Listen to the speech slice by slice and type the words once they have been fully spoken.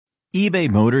eBay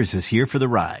Motors is here for the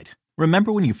ride.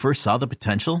 Remember when you first saw the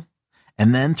potential?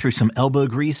 And then through some elbow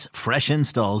grease, fresh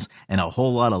installs, and a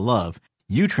whole lot of love,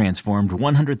 you transformed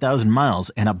 100,000 miles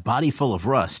and a body full of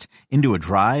rust into a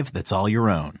drive that's all your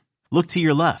own. Look to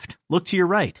your left. Look to your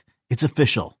right. It's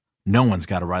official. No one's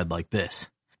got a ride like this.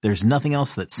 There's nothing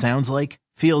else that sounds like,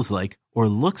 feels like, or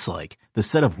looks like the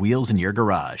set of wheels in your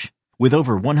garage. With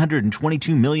over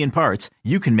 122 million parts,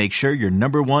 you can make sure your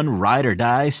number one ride or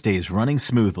die stays running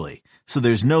smoothly. So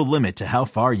there's no limit to how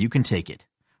far you can take it.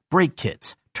 Brake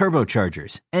kits,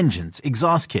 turbochargers, engines,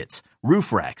 exhaust kits,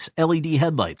 roof racks, LED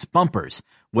headlights, bumpers,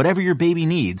 whatever your baby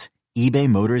needs, eBay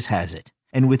Motors has it.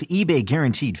 And with eBay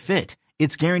Guaranteed Fit,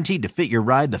 it's guaranteed to fit your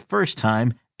ride the first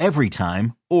time, every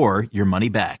time, or your money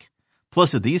back.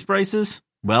 Plus at these prices,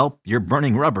 well, you're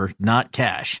burning rubber, not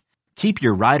cash. Keep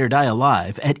your ride or die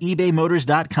alive at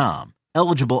ebaymotors.com.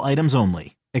 Eligible items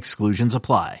only. Exclusions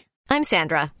apply. I'm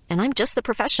Sandra, and I'm just the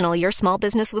professional your small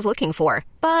business was looking for.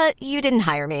 But you didn't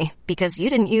hire me because you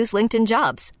didn't use LinkedIn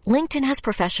Jobs. LinkedIn has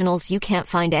professionals you can't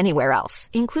find anywhere else,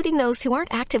 including those who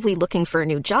aren't actively looking for a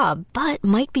new job, but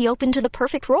might be open to the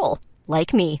perfect role,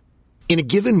 like me. In a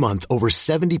given month, over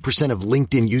 70% of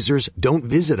LinkedIn users don't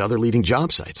visit other leading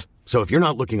job sites. So if you're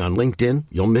not looking on LinkedIn,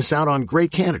 you'll miss out on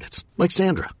great candidates like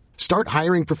Sandra. Start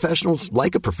hiring professionals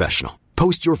like a professional.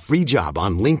 Post your free job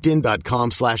on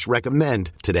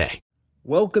linkedin.com/recommend today.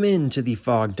 Welcome into the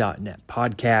Fog.net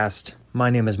podcast.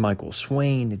 My name is Michael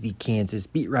Swain, the Kansas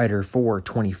beat writer for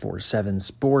 24/7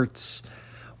 Sports.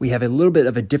 We have a little bit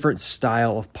of a different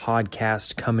style of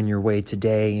podcast coming your way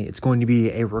today. It's going to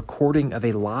be a recording of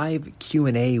a live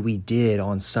Q&A we did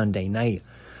on Sunday night,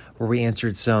 where we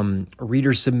answered some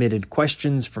reader-submitted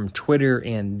questions from Twitter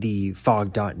and the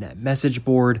Fog.net message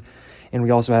board. And we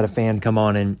also had a fan come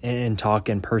on and talk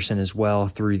in person as well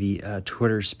through the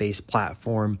Twitter Space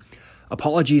platform.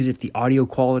 Apologies if the audio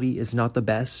quality is not the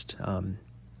best.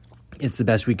 It's the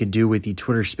best we could do with the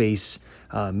Twitter Space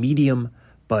medium,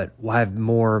 but we'll have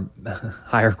more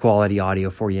higher quality audio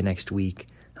for you next week.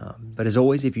 But as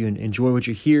always, if you enjoy what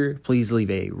you hear, please leave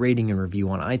a rating and review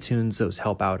on iTunes. Those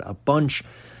help out a bunch.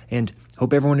 And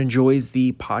hope everyone enjoys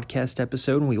the podcast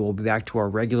episode, and we will be back to our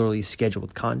regularly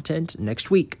scheduled content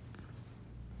next week.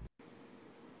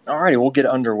 All righty, we'll get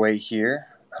underway here.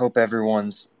 Hope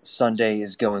everyone's Sunday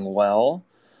is going well.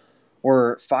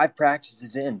 We're 5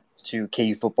 practices in to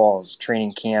KU football's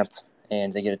training camp,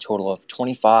 and they get a total of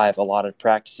 25 allotted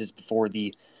practices before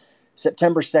the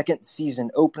September 2nd season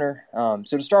opener.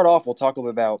 So to start off, we'll talk a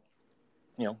little bit about,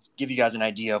 give you guys an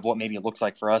idea of what maybe it looks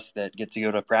like for us that get to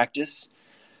go to practice.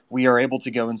 We are able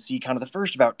to go and see kind of the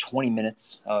first about 20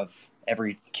 minutes of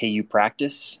every KU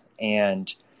practice,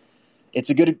 and it's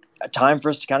a good time for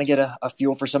us to kind of get a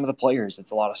feel for some of the players.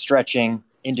 It's a lot of stretching,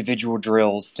 individual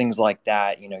drills, things like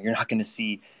that. You're not going to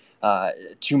see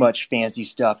too much fancy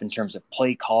stuff in terms of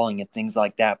play calling and things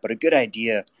like that, but a good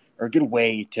idea or a good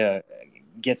way to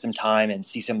get some time and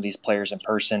see some of these players in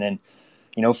person. And,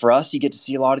 for us, you get to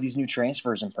see a lot of these new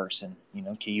transfers in person.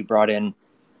 KU brought in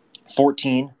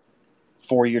 14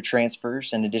 four-year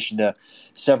transfers in addition to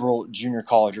several junior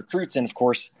college recruits. And, of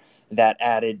course, that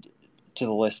added to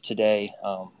the list today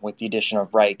with the addition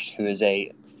of Reich, who is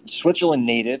a Switzerland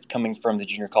native coming from the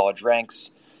junior college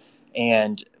ranks.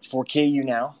 And for KU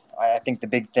now, I think the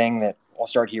big thing that I'll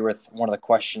start here with one of the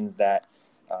questions that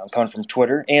coming from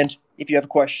Twitter. And if you have a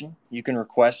question, you can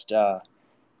request to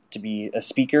be a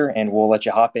speaker, and we'll let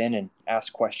you hop in and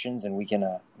ask questions, and we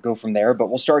can go from there. But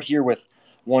we'll start here with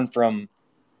one from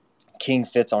King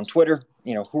Fitz on Twitter.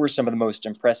 Who are some of the most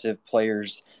impressive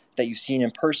players that you've seen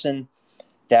in person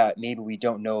that maybe we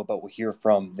don't know but we'll hear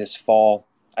from this fall?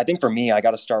 I think for me, I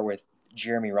got to start with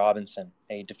Jeremy Robinson,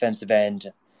 a defensive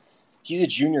end. He's a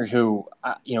junior who,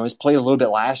 has played a little bit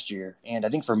last year. And I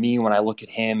think for me, when I look at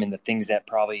him and the things that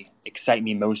probably excite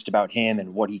me most about him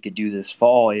and what he could do this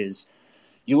fall is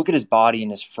you look at his body and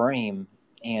his frame,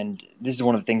 and this is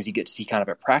one of the things you get to see kind of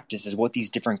at practice is what these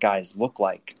different guys look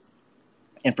like.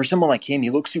 And for someone like him, he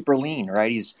looks super lean,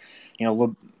 right? He's,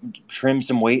 trimmed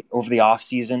some weight over the off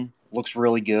season, looks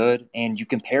really good. And you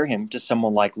compare him to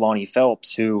someone like Lonnie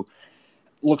Phelps, who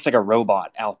looks like a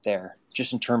robot out there,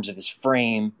 just in terms of his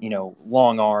frame,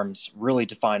 long arms, really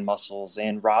defined muscles.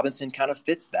 And Robinson kind of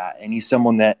fits that. And he's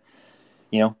someone that,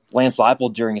 Lance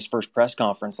Leipold during his first press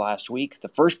conference last week, the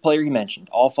first player he mentioned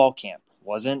all fall camp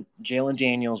wasn't Jalen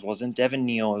Daniels, wasn't Devin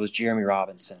Neal, it was Jeremy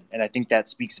Robinson. And I think that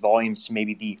speaks volumes to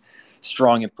maybe the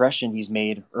strong impression he's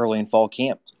made early in fall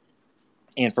camp.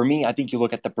 And for me, I think you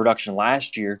look at the production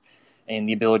last year and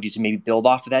the ability to maybe build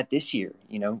off of that this year.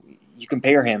 You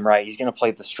compare him, right? He's going to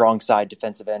play the strong side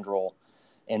defensive end role.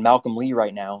 And Malcolm Lee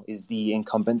right now is the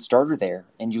incumbent starter there.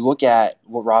 And you look at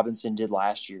what Robinson did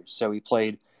last year. So he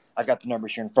played, I've got the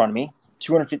numbers here in front of me,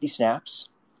 250 snaps,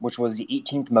 which was the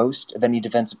 18th most of any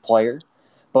defensive player.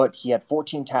 But he had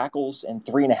 14 tackles and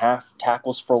 3.5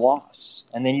 tackles for loss.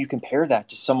 And then you compare that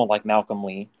to someone like Malcolm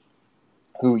Lee,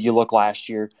 who you look last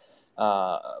year,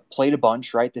 played a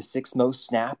bunch, right? The 6th most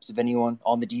snaps of anyone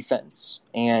on the defense.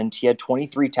 And he had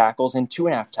 23 tackles and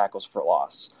 2.5 tackles for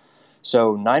loss.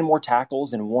 So 9 more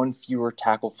tackles and 1 fewer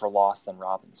tackle for loss than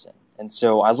Robinson. And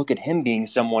so I look at him being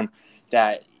someone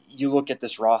that you look at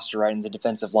this roster, right, in the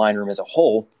defensive line room as a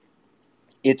whole,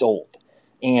 it's old.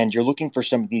 And you're looking for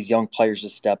some of these young players to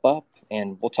step up.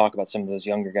 And we'll talk about some of those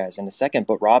younger guys in a second.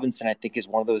 But Robinson, I think, is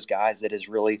one of those guys that has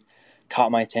really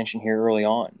caught my attention here early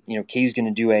on. You know, KU's going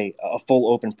to do a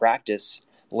full open practice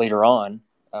later on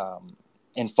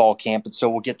in fall camp. And so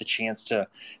we'll get the chance to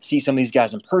see some of these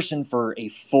guys in person for a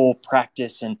full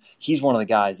practice. And he's one of the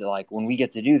guys that, like, when we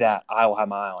get to do that, I will have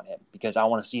my eye on him because I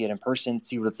want to see it in person,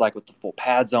 see what it's like with the full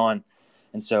pads on.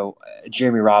 And so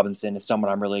Jeremy Robinson is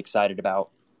someone I'm really excited about.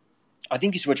 I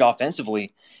think you switch offensively,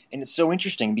 and it's so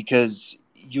interesting because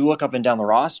you look up and down the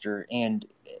roster, and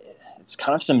it's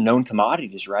kind of some known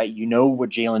commodities, right? You know what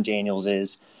Jalen Daniels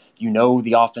is. You know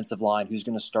the offensive line, who's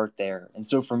going to start there. And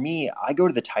so for me, I go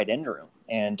to the tight end room,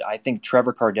 and I think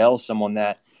Trevor Cardell is someone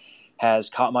that has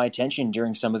caught my attention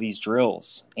during some of these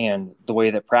drills. And the way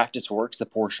that practice works, the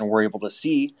portion we're able to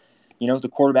see, you know, the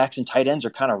quarterbacks and tight ends are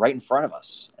kind of right in front of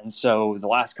us. And so the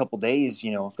last couple of days,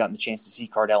 you know, I've gotten the chance to see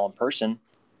Cardell in person.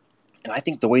 And I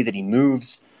think the way that he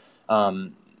moves,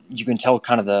 you can tell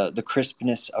kind of the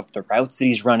crispness of the routes that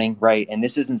he's running, right? And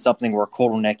this isn't something where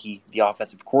Kotelnicki, the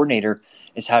offensive coordinator,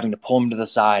 is having to pull him to the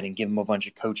side and give him a bunch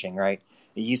of coaching, right?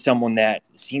 He's someone that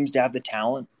seems to have the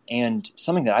talent, and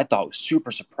something that I thought was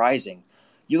super surprising.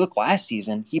 You look last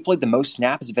season, he played the most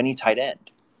snaps of any tight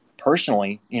end.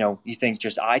 Personally, you know, you think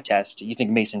just eye test, you think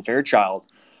Mason Fairchild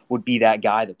would be that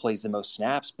guy that plays the most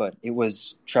snaps, but it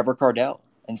was Trevor Cardell.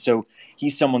 And so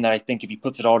he's someone that I think if he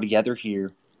puts it all together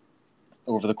here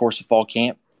over the course of fall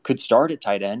camp, could start at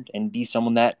tight end and be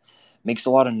someone that makes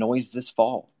a lot of noise this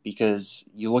fall. Because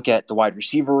you look at the wide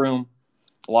receiver room,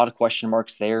 a lot of question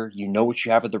marks there. You know what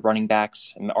you have with the running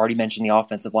backs. I already mentioned the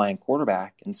offensive line and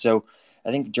quarterback. And so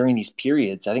I think during these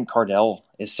periods, I think Cardell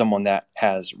is someone that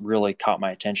has really caught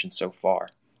my attention so far.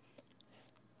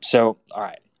 So, all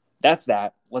right, that's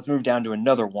that. Let's move down to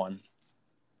another one.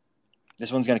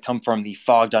 This one's going to come from the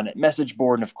Fog.net message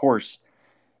board. And of course,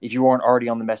 if you aren't already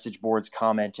on the message boards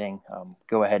commenting,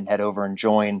 go ahead and head over and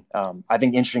join. I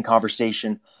think interesting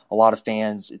conversation. A lot of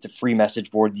fans. It's a free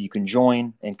message board that you can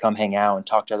join and come hang out and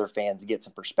talk to other fans and get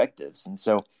some perspectives. And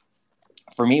so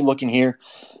for me, looking here,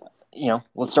 you know,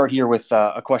 let's start here with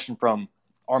a question from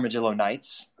Armadillo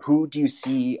Knights. Who do you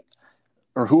see,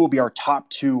 or who will be our top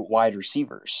 2 wide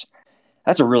receivers?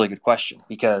 That's a really good question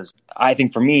because I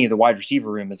think for me, the wide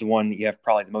receiver room is the one that you have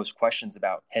probably the most questions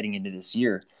about heading into this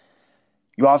year.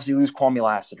 You obviously lose Kwame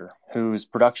Lassiter, whose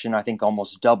production I think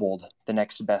almost doubled the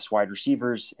next best wide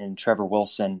receivers in Trevor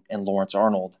Wilson and Lawrence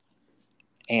Arnold.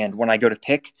 And when I go to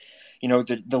pick, you know,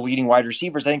 the leading wide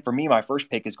receivers, I think for me, my first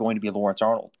pick is going to be Lawrence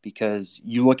Arnold because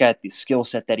you look at the skill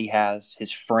set that he has,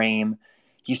 his frame.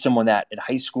 He's someone that at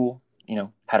high school, you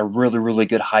know, had a really, really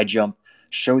good high jump,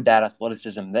 showed that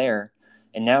athleticism there.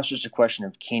 And now it's just a question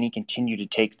of can he continue to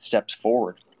take the steps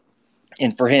forward?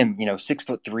 And for him, you know,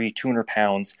 6'3", 200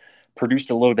 pounds, produced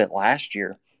a little bit last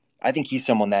year. I think he's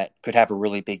someone that could have a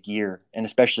really big year. And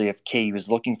especially if KU is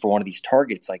looking for one of these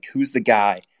targets, like who's the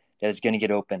guy that is going to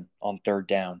get open on third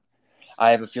down?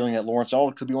 I have a feeling that Lawrence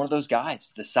Arnold could be one of those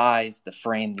guys. The size, the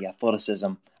frame, the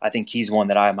athleticism. I think he's one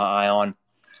that I have my eye on.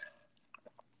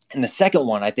 And the second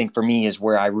one, I think for me, is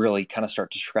where I really kind of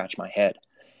start to scratch my head.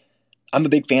 I'm a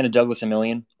big fan of Douglas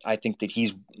Emilien. I think that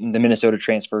he's the Minnesota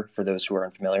transfer, for those who are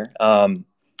unfamiliar. I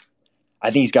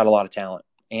think he's got a lot of talent.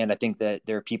 And I think that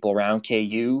there are people around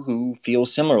KU who feel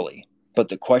similarly. But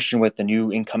the question with the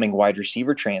new incoming wide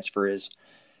receiver transfer is,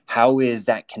 how is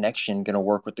that connection going to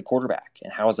work with the quarterback?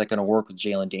 And how is that going to work with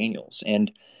Jalen Daniels?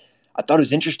 And I thought it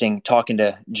was interesting talking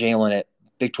to Jalen at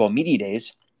Big 12 Media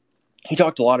Days. He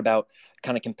talked a lot about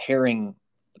kind of comparing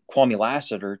Kwame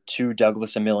Lassiter to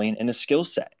Douglas Emilien in a skill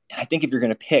set. And I think if you're going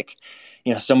to pick,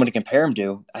 you know, someone to compare him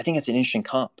to, I think it's an interesting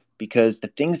comp because the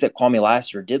things that Kwame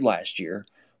Lassiter did last year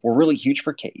were really huge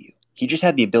for KU. He just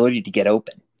had the ability to get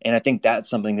open. And I think that's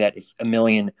something that if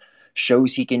Emilien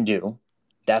shows he can do,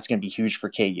 that's going to be huge for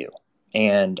KU.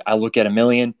 And I look at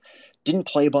Emilien, didn't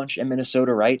play a bunch in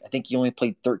Minnesota, right? I think he only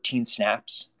played 13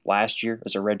 snaps last year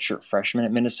as a redshirt freshman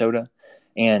at Minnesota.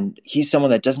 And he's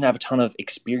someone that doesn't have a ton of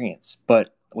experience,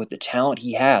 but with the talent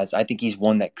he has, I think he's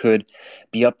one that could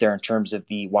be up there in terms of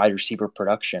the wide receiver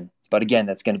production. But again,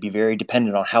 that's going to be very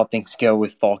dependent on how things go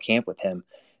with fall camp with him.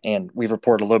 And we've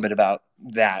reported a little bit about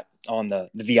that on the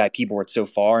VIP board so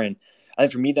far. And I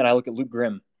think for me, then I look at Luke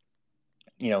Grimm.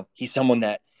 He's someone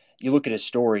that you look at his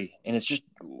story, and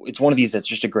it's one of these that's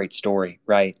just a great story,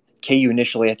 right? KU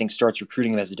initially, I think, starts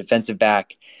recruiting him as a defensive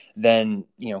back. Then,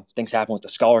 things happen with the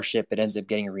scholarship. It ends up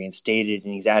getting reinstated,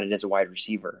 and he's added as a wide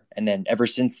receiver. And then ever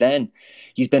since then,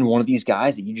 he's been one of these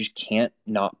guys that you just can't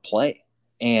not play.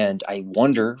 And I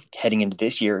wonder, heading into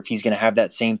this year, if he's going to have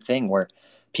that same thing where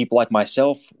people like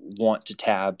myself want to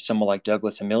tab someone like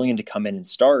Douglas Emilien to come in and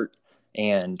start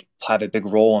and have a big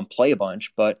role and play a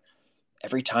bunch. But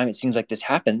every time it seems like this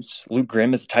happens, Luke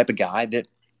Grimm is the type of guy that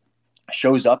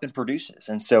shows up and produces.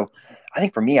 And so I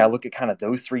think for me, I look at kind of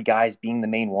those three guys being the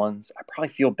main ones. I probably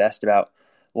feel best about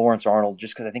Lawrence Arnold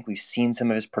just because I think we've seen some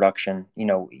of his production.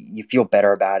 You feel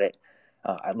better about it.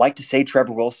 I'd like to say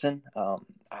Trevor Wilson.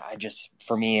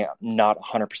 For me, I'm not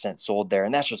 100% sold there.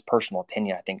 And that's just personal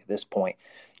opinion, I think, at this point.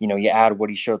 You add what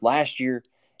he showed last year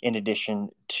in addition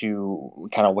to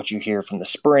kind of what you hear from the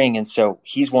spring. And so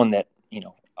he's one that,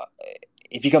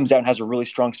 if he comes out and has a really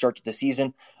strong start to the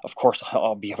season, of course,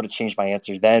 I'll be able to change my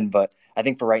answer then. But I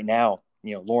think for right now,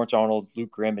 Lawrence Arnold,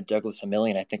 Luke Grimm, and Douglas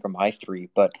Emilien, I think are my three.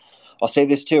 But I'll say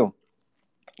this too.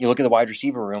 You look at the wide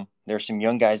receiver room, there's some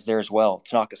young guys there as well.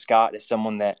 Tanaka Scott is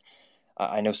someone that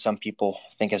I know some people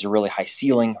think has a really high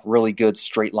ceiling, really good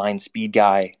straight line speed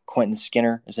guy. Quentin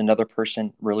Skinner is another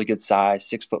person, really good size,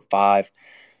 6'5".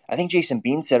 I think Jason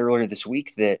Bean said earlier this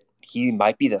week that he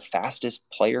might be the fastest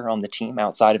player on the team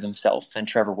outside of himself and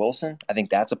Trevor Wilson. I think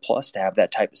that's a plus to have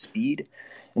that type of speed.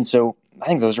 And so I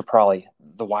think those are probably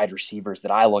the wide receivers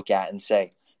that I look at and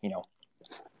say,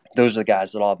 those are the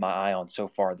guys that I'll have my eye on so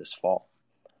far this fall.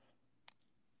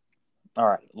 All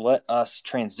right, let us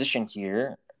transition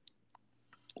here.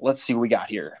 Let's see what we got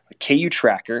here. KU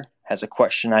Tracker has a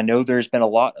question. I know there's been a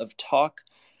lot of talk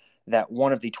that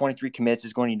one of the 23 commits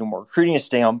is going to need more recruiting to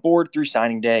stay on board through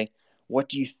signing day. What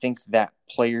do you think that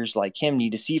players like him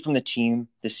need to see from the team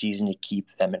this season to keep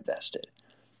them invested?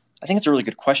 I think it's a really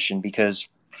good question because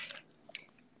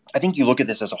I think you look at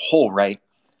this as a whole, right?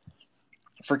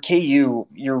 For KU,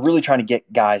 you're really trying to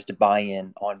get guys to buy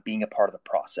in on being a part of the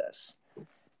process.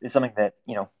 It's something that,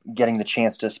 getting the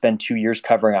chance to spend 2 years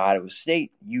covering Iowa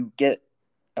State, you get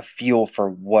a feel for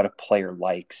what a player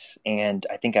likes. And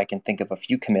I think I can think of a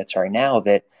few commits right now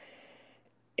that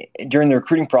during the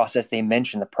recruiting process, they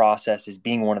mentioned the process as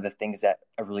being one of the things that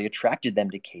really attracted them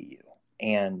to KU.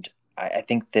 And I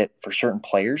think that for certain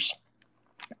players,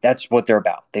 that's what they're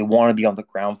about. They want to be on the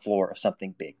ground floor of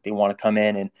something big. They want to come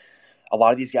in, and a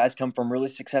lot of these guys come from really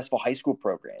successful high school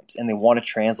programs, and they want to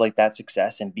translate that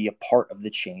success and be a part of the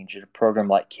change at a program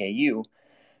like KU.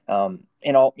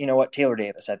 Taylor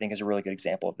Davis, I think, is a really good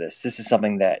example of this. This is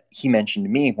something that he mentioned to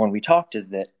me when we talked, is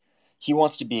that he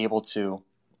wants to be able to,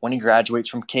 when he graduates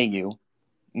from KU,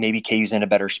 maybe KU's in a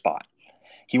better spot.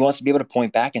 He wants to be able to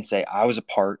point back and say, I was a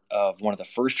part of one of the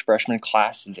first freshman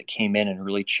classes that came in and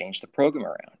really changed the program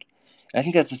around. And I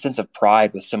think that's a sense of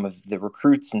pride with some of the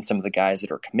recruits and some of the guys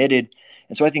that are committed.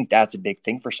 And so I think that's a big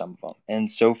thing for some of them. And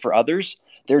so for others,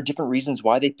 there are different reasons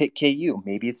why they pick KU.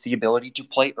 Maybe it's the ability to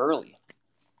play early.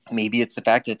 Maybe it's the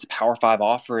fact that it's a Power 5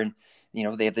 offer and,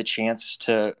 they have the chance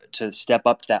to step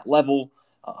up to that level.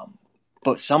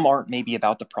 But some aren't maybe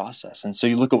about the process. And so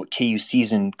you look at what KU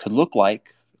season could look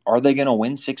like. Are they going to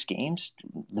win 6 games?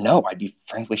 No, I'd be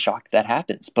frankly shocked if that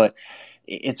happens. But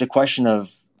it's a question of,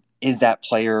 is that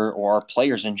player or are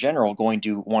players in general going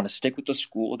to want to stick with the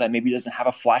school that maybe doesn't have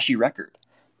a flashy record?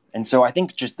 And so I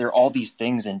think just there are all these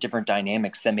things and different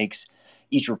dynamics that makes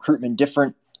each recruitment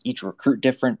different, each recruit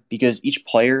different, because each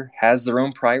player has their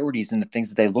own priorities and the things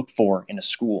that they look for in a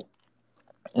school.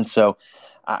 And so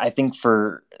I think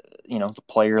for, the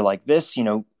player like this,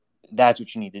 that's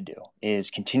what you need to do is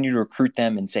continue to recruit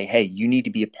them and say, hey, you need to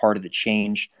be a part of the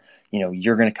change.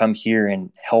 You're going to come here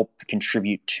and help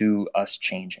contribute to us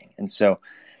changing. And so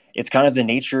it's kind of the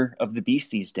nature of the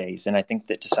beast these days. And I think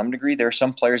that to some degree, there are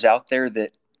some players out there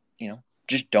that,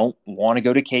 just don't want to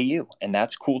go to KU. And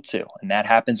that's cool too. And that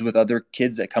happens with other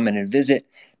kids that come in and visit.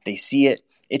 They see it.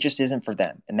 It just isn't for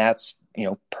them. And that's,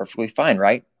 perfectly fine,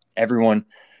 right? Everyone,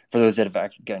 for those that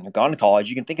have gone to college,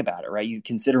 you can think about it, right? You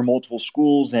consider multiple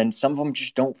schools and some of them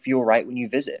just don't feel right when you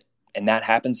visit. And that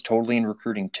happens totally in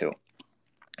recruiting too.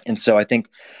 And so I think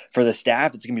for the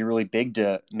staff, it's going to be really big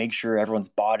to make sure everyone's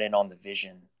bought in on the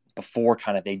vision before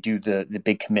kind of they do the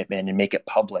big commitment and make it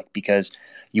public, because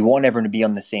you want everyone to be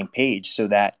on the same page so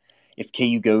that if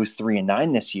KU goes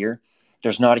 3-9 this year,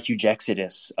 there's not a huge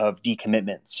exodus of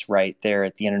decommitments right there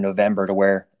at the end of November to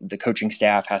where the coaching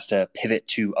staff has to pivot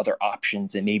to other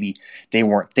options that maybe they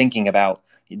weren't thinking about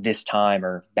this time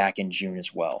or back in June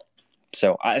as well.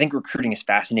 So I think recruiting is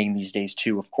fascinating these days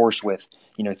too, of course, with,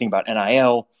 think about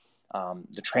NIL,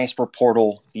 the transfer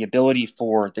portal, the ability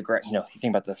for you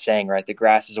think about the saying, right? The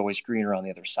grass is always greener on the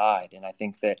other side. And I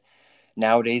think that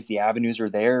nowadays the avenues are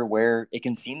there where it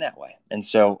can seem that way. And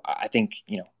so I think,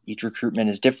 each recruitment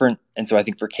is different. And so I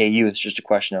think for KU, it's just a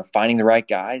question of finding the right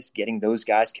guys, getting those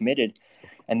guys committed,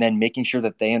 and then making sure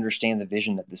that they understand the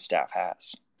vision that the staff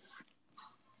has.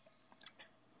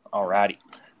 All righty.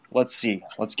 Let's see.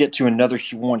 Let's get to another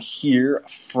one here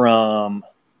from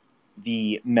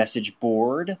the message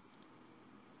board.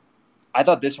 I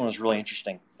thought this one was really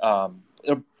interesting.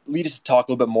 It'll lead us to talk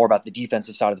a little bit more about the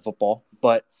defensive side of the football,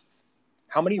 but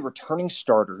how many returning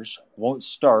starters won't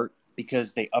start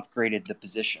because they upgraded the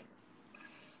position?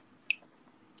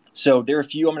 So there are a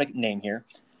few I'm going to name here.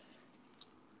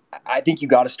 I think you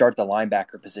got to start the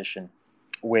linebacker position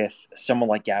with someone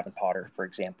like Gavin Potter, for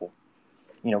example.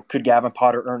 Could Gavin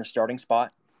Potter earn a starting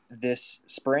spot this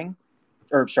spring?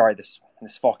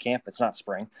 This fall camp. It's not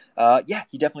spring. Yeah,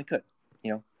 he definitely could.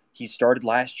 He started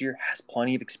last year, has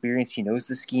plenty of experience. He knows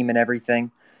the scheme and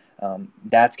everything.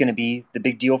 That's going to be the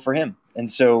big deal for him. And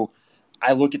so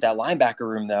I look at that linebacker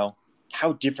room, though.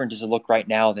 How different does it look right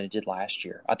now than it did last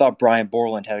year? I thought Brian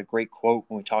Borland had a great quote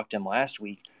when we talked to him last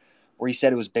week where he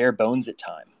said it was bare bones at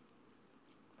time.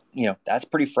 That's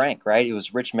pretty frank, right? It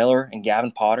was Rich Miller and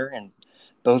Gavin Potter, and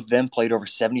both of them played over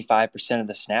 75% of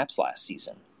the snaps last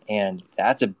season. And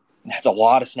that's a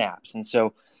lot of snaps. And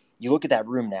so you look at that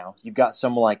room now, you've got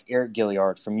someone like Eric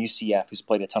Gilliard from UCF who's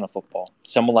played a ton of football.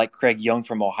 Someone like Craig Young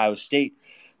from Ohio State,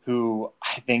 who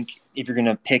I think if you're going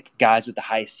to pick guys with the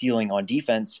highest ceiling on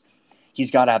defense,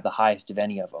 he's got to have the highest of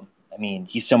any of them. I mean,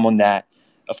 he's someone that,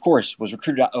 of course, was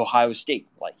recruited at Ohio State.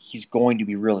 Like, he's going to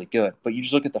be really good. But you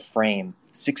just look at the frame,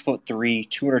 6'3",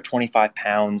 225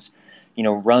 pounds,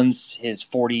 runs his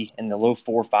 40 in the low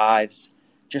 4.5s.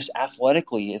 Just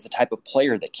athletically is the type of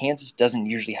player that Kansas doesn't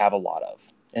usually have a lot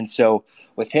of. And so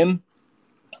with him,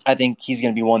 I think he's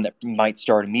going to be one that might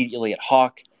start immediately at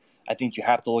Hawk. I think you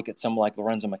have to look at someone like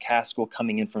Lorenzo McCaskill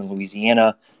coming in from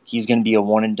Louisiana. He's going to be a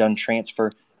one-and-done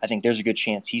transfer. I think there's a good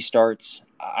chance he starts.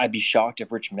 I'd be shocked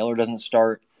if Rich Miller doesn't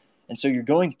start. And so you're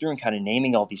going through and kind of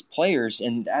naming all these players,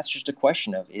 and that's just a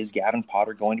question of, is Gavin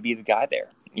Potter going to be the guy there?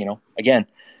 Again,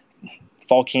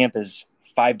 fall camp is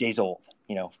 5 days old,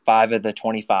 5 of the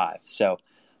 25. So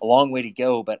a long way to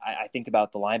go, but I think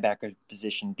about the linebacker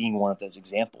position being one of those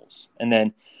examples. And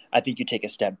then I think you take a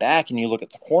step back and you look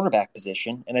at the cornerback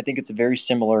position, and I think it's a very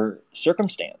similar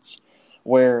circumstance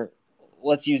where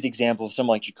let's use the example of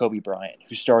someone like Jacoby Bryant,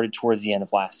 who started towards the end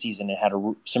of last season and had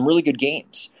some really good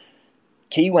games.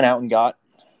 KU went out and got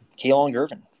Kaylon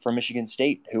Gervin from Michigan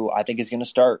State, who I think is going to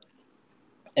start.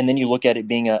 And then you look at it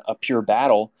being a pure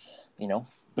battle,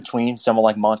 between someone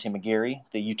like Monte McGarry,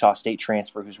 the Utah State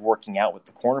transfer who's working out with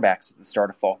the cornerbacks at the start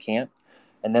of fall camp,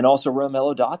 and then also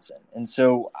Romello Dotson. And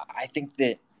so I think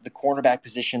that the cornerback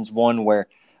position is one where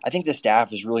I think the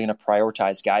staff is really going to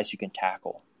prioritize guys who can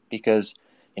tackle because,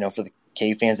 for the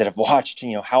KU fans that have watched,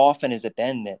 how often has it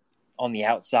been that on the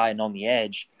outside and on the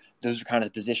edge, those are kind of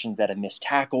the positions that have missed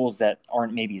tackles that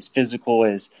aren't maybe as physical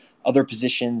as other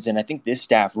positions. And I think this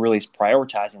staff really is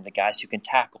prioritizing the guys who can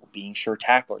tackle, being sure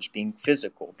tacklers, being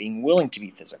physical, being willing to be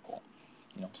physical.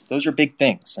 Those are big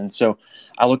things. And so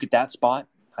I look at that spot.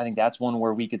 I think that's one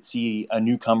where we could see a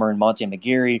newcomer in Monte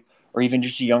McGarry or even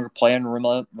just a younger player in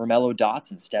Romello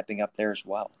Dotson stepping up there as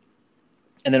well.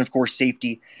 And then, of course,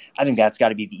 safety. I think that's got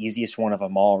to be the easiest one of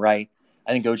them all, right?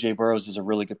 I think O.J. Burroughs is a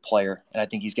really good player, and I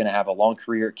think he's going to have a long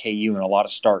career at KU and a lot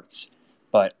of starts.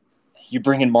 But you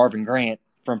bring in Marvin Grant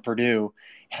from Purdue,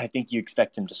 and I think you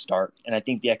expect him to start. And I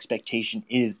think the expectation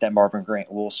is that Marvin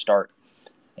Grant will start.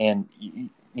 And,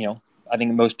 I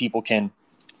think most people can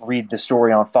read the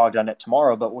story on Phog.net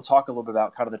tomorrow, but we'll talk a little bit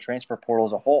about kind of the transfer portal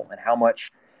as a whole and how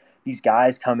much these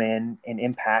guys come in and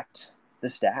impact the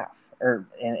staff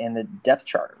and the depth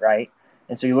chart, right?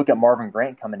 And so you look at Marvin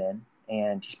Grant coming in,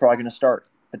 and he's probably going to start.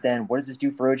 But then what does this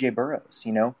do for O.J. Burroughs?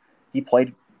 He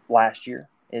played last year,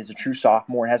 is a true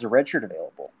sophomore, and has a red shirt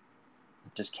available.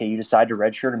 Does KU decide to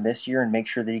redshirt him this year and make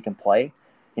sure that he can play,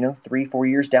 3-4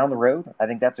 years down the road? I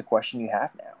think that's a question you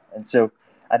have now. And so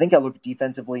I think I look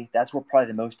defensively, that's where probably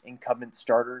the most incumbent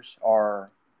starters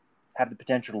have the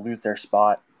potential to lose their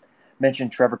spot.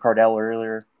 Mentioned Trevor Cardell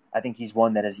earlier. I think he's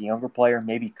one that as a younger player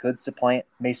maybe could supplant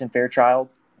Mason Fairchild.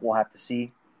 We'll have to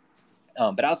see.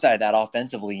 But outside of that,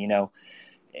 offensively,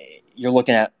 you're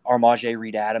looking at Armaje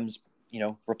Reed Adams,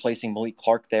 replacing Malik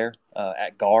Clark there.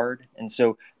 at guard. And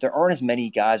so there aren't as many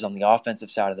guys on the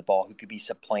offensive side of the ball who could be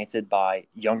supplanted by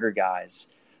younger guys.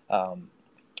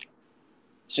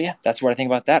 So, yeah, that's what I think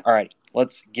about that. All right,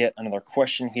 let's get another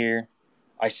question here.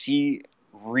 I see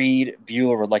Reed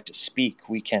Bueller would like to speak.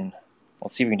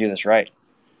 Let's see if we can do this right.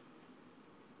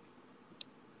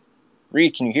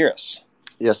 Reed, can you hear us?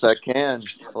 Yes, I can.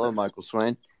 Hello, Michael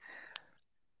Swain.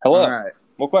 Hello. All right.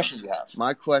 What questions do you have?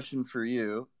 My question for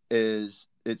you is,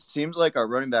 it seems like our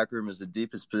running back room is the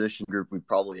deepest position group we've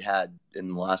probably had in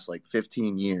the last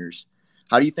 15 years.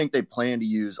 How do you think they plan to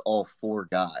use all four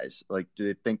guys? Do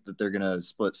they think that they're going to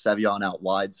split Sevion out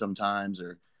wide sometimes,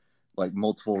 or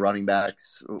multiple running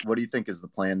backs? What do you think is the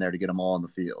plan there to get them all on the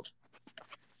field?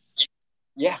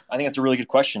 Yeah, I think that's a really good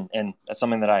question, and that's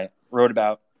something that I wrote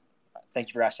about. Thank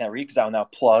you for asking that, Reed, because I'll now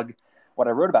plug what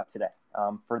I wrote about today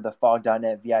for the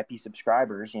Fog.net VIP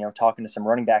subscribers. Talking to some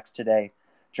running backs today.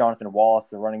 Jonathan Wallace,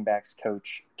 the running backs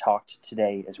coach, talked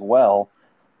today as well.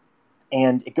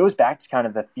 And it goes back to kind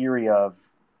of the theory of,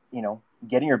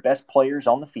 getting your best players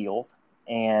on the field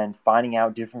and finding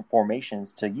out different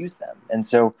formations to use them. And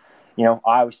so,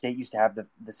 Iowa State used to have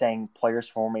the saying players,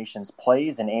 formations,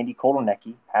 plays, and Andy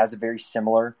Kotelnicki has a very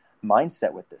similar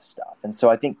mindset with this stuff. And so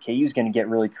I think KU is going to get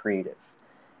really creative.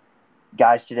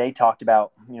 Guys today talked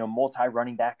about,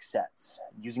 multi-running back sets,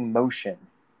 using motion.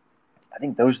 I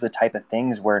think those are the type of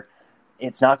things where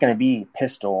it's not going to be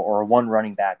pistol or one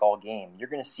running back all game. You're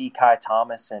going to see Kai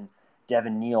Thomas and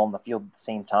Devin Neal on the field at the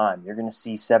same time. You're going to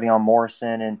see Sevion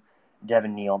Morrison and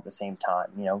Devin Neal at the same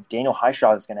time. Daniel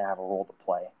Highshaw is going to have a role to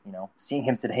play. Seeing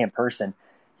him today in person,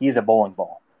 he is a bowling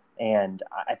ball. And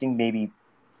I think maybe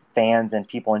fans and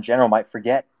people in general might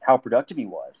forget how productive he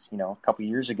was, a couple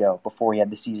years ago before he had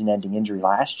the season-ending injury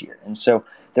last year. And so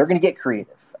they're going to get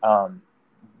creative.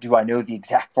 Do I know the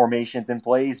exact formations and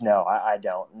plays? No, I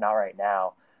don't. Not right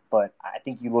now. But I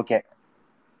think you look at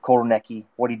Kotelnicki,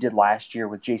 what he did last year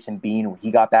with Jason Bean when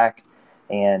he got back,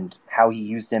 and how he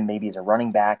used him maybe as a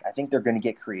running back. I think they're going to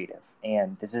get creative.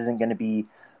 And this isn't going to be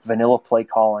vanilla play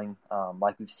calling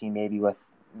like we've seen maybe with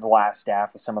the last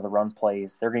staff with some of the run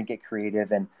plays. They're going to get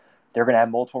creative, and they're going to have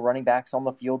multiple running backs on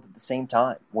the field at the same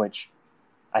time, which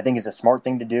I think is a smart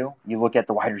thing to do. You look at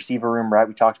the wide receiver room, right?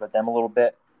 We talked about them a little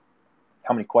bit,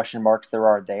 how many question marks there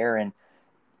are there, and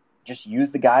just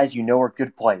use the guys are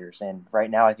good players. And right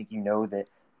now I think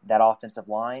that offensive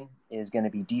line is going to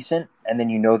be decent, and then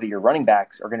that your running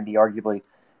backs are going to be arguably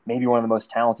maybe one of the most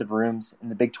talented rooms in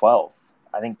the Big 12.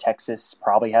 I think Texas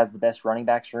probably has the best running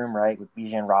backs room, right, with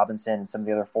Bijan Robinson and some of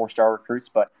the other four-star recruits.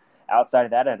 But outside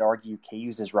of that, I'd argue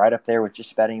KU's is right up there with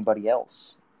just about anybody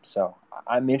else. So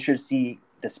I'm interested to see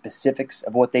the specifics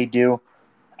of what they do.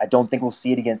 I don't think we'll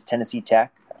see it against Tennessee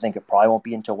Tech. I think it probably won't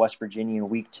be until West Virginia in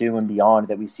week 2 and beyond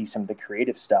that we see some of the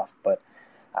creative stuff. But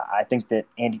I think that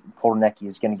Andy Kotelnicki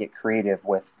is going to get creative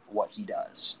with what he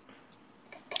does.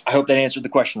 I hope that answered the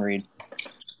question, Reed.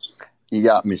 You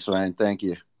got me, Swain. Thank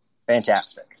you.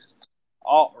 Fantastic.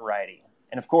 All righty.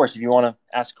 And, of course, if you want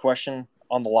to ask a question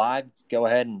on the live, go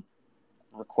ahead and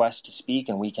request to speak,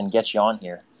 and we can get you on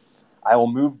here. I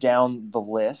will move down the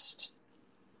list.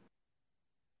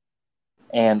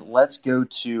 And let's go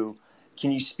to,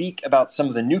 can you speak about some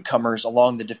of the newcomers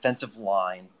along the defensive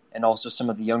line and also some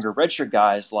of the younger redshirt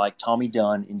guys like Tommy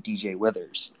Dunn and DJ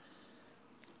Withers?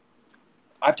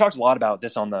 I've talked a lot about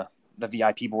this on the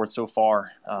VIP board so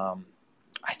far.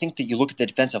 I think that you look at the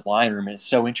defensive line room, and it's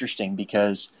so interesting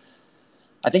because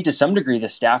I think to some degree the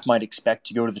staff might expect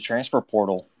to go to the transfer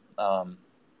portal.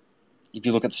 If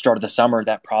you look at the start of the summer,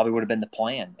 that probably would have been the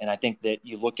plan. And I think that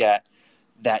you look at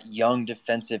that young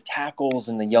defensive tackles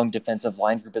and the young defensive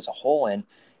line group as a whole, and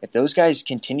if those guys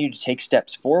continue to take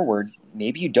steps forward,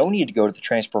 maybe you don't need to go to the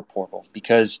transfer portal,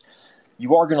 because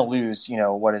you are going to lose,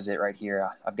 what is it right here?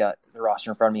 I've got the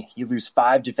roster in front of me. You lose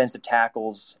 5 defensive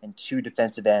tackles and 2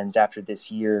 defensive ends after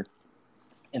this year.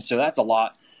 And so that's a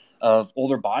lot of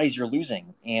older bodies you're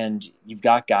losing. And you've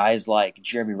got guys like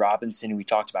Jeremy Robinson, who we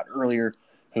talked about earlier,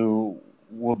 who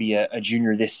will be a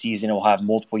junior this season and will have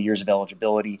multiple years of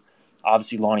eligibility.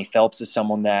 Obviously, Lonnie Phelps is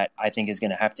someone that I think is going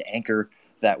to have to anchor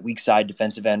that weak side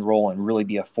defensive end role and really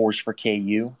be a force for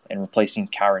KU and replacing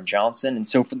Kyron Johnson. And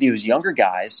so for those younger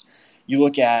guys, you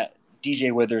look at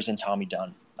DJ Withers and Tommy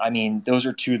Dunn. I mean, those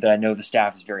are 2 that I know the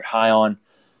staff is very high on.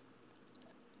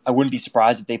 I wouldn't be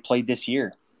surprised if they played this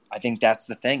year. I think that's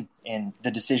the thing. And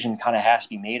the decision kind of has to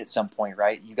be made at some point,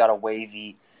 right? You got to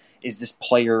weigh is this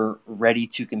player ready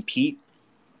to compete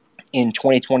in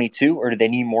 2022, or do they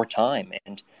need more time?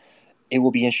 And it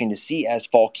will be interesting to see as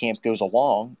fall camp goes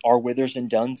along. Are Withers and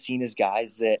Dunn seen as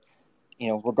guys that,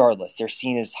 regardless, they're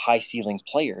seen as high ceiling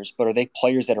players, but are they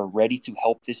players that are ready to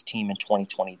help this team in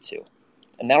 2022?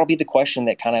 And that'll be the question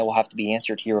that kind of will have to be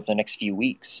answered here over the next few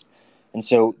weeks. And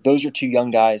so those are two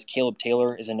young guys. Caleb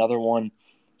Taylor is another one,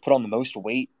 put on the most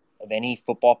weight of any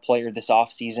football player this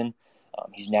offseason.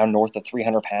 He's now north of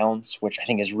 300 pounds, which I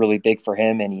think is really big for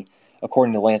him. And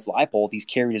according to Lance Leipold, he's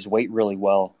carried his weight really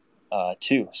well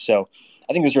too. So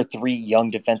I think those are three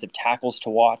young defensive tackles to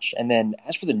watch. And then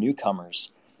as for the newcomers,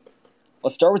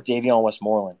 let's start with Davion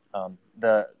Westmoreland,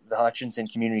 the Hutchinson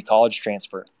Community College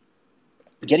transfer.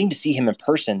 Getting to see him in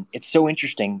person, it's so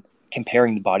interesting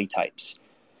comparing the body types,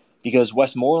 because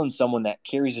Westmoreland's someone that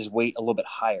carries his weight a little bit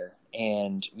higher.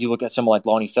 And you look at someone like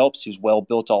Lonnie Phelps, who's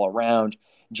well-built all around.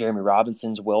 Jeremy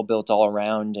Robinson's well-built all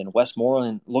around. And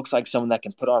Westmoreland looks like someone that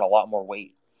can put on a lot more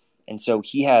weight. And so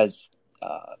he has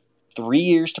 3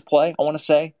 years to play, I want to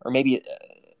say, or maybe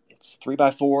it's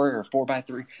 3x4 or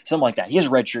 4x3, something like that. He has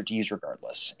a red shirt to use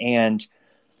regardless. And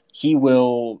he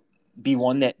will be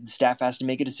one that the staff has to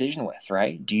make a decision with,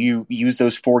 right? Do you use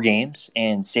those 4 games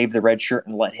and save the red shirt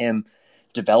and let him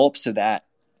develop so that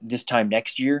this time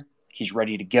next year he's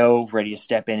ready to go, ready to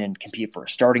step in and compete for a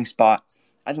starting spot?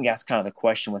 I think that's kind of the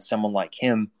question with someone like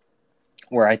him,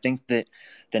 where I think that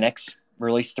the next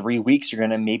really 3 weeks are going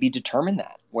to maybe determine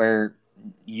that, where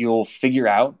you'll figure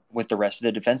out with the rest of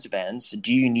the defensive ends,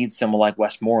 do you need someone like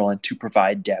Westmoreland to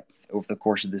provide depth over the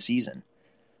course of the season?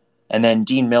 And then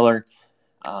Dean Miller,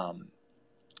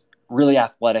 really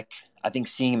athletic. I think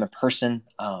seeing him in person,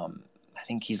 I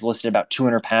think he's listed about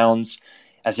 200 pounds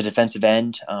as a defensive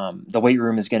end. The weight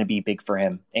room is going to be big for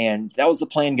him. And that was the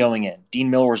plan going in.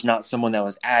 Dean Miller was not someone that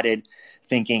was added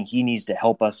thinking he needs to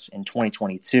help us in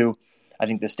 2022. I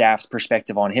think the staff's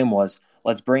perspective on him was,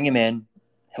 let's bring him in.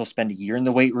 He'll spend a year in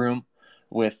the weight room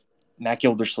with Matt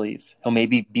Gildersleeve. He'll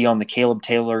maybe be on the Caleb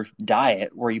Taylor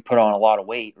diet where you put on a lot of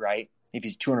weight, right? If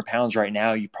he's 200 pounds right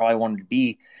now, you probably want him to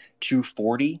be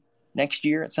 240 next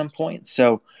year at some point.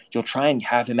 So you'll try and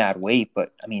have him add weight.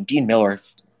 But, I mean, Dean Miller,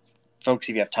 folks,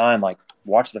 if you have time,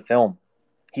 watch the film.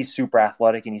 He's super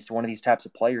athletic, and he's one of these types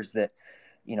of players that,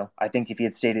 I think if he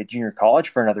had stayed at junior college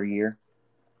for another year,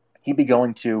 he'd be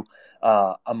going to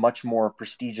a much more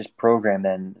prestigious program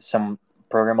than some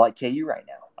program like KU right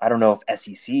now. I don't know if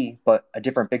SEC, but a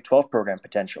different Big 12 program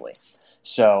potentially.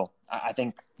 So I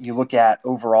think you look at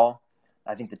overall,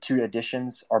 I think the 2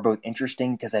 additions are both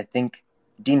interesting, because I think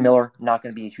Dean Miller, not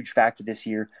going to be a huge factor this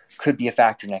year, could be a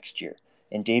factor next year.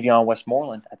 And Davion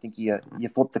Westmoreland, I think you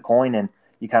flip the coin and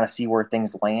you kind of see where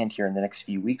things land here in the next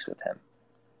few weeks with him.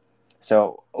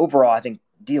 So overall, I think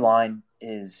D-line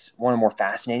is one of the more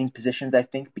fascinating positions, I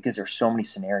think, because there's so many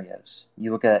scenarios.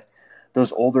 You look at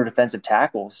those older defensive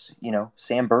tackles,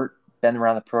 Sam Burt, been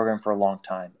around the program for a long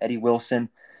time. Eddie Wilson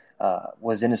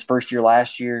was in his first year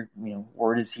last year.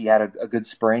 Word is he had a good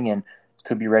spring and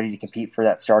could be ready to compete for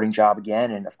that starting job again.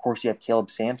 And, of course, you have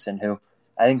Caleb Sampson, who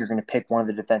I think you're going to pick one of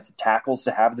the defensive tackles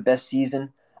to have the best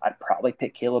season. I'd probably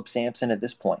pick Caleb Sampson at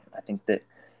this point. I think that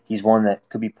he's one that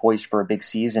could be poised for a big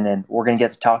season, and we're going to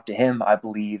get to talk to him, I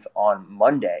believe, on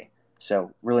Monday.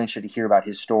 So really interested to hear about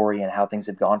his story and how things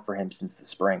have gone for him since the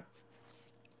spring.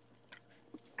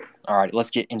 All right, let's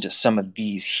get into some of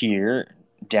these here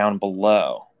down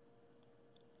below.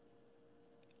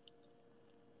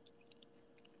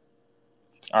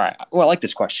 All right, well, I like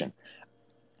this question.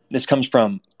 This comes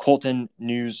from Colton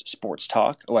News Sports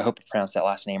Talk. Oh, I hope I pronounced that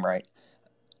last name right.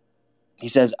 He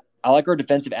says, I like our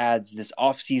defensive ads this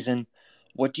offseason.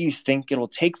 What do you think it'll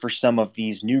take for some of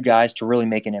these new guys to really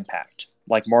make an impact,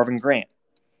 like Marvin Grant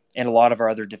and a lot of our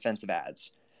other defensive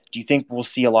ads? Do you think we'll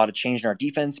see a lot of change in our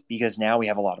defense because now we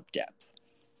have a lot of depth?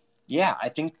 Yeah, I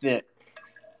think that,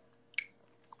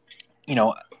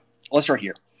 let's start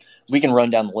here. We can run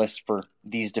down the list for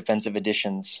these defensive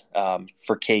additions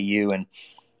for KU. And,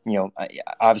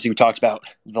 obviously we talked about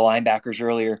the linebackers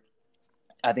earlier.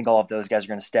 I think all of those guys are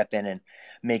going to step in and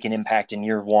make an impact in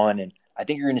year one. And I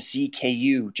think you're going to see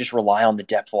KU just rely on the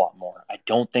depth a lot more. I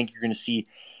don't think you're going to see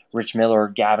Rich Miller or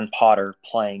Gavin Potter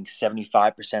playing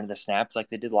 75% of the snaps like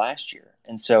they did last year.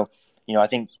 And so, I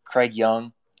think Craig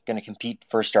Young going to compete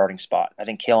for a starting spot. I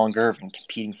think Kalen Gervin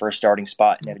competing for a starting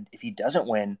spot. And if he doesn't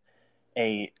win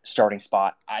a starting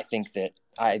spot, I think that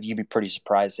you'd be pretty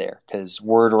surprised there, because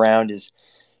word around is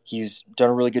he's done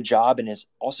a really good job and is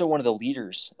also one of the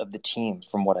leaders of the team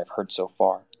from what I've heard so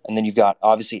far. And then you've got,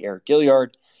 obviously, Eric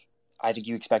Gilliard. I think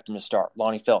you expect him to start.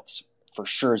 Lonnie Phelps for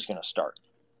sure is going to start.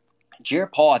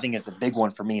 Jared Paul, I think, is the big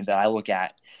one for me that I look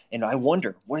at, and I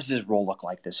wonder, what does his role look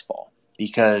like this fall?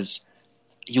 Because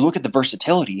you look at the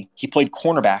versatility. He played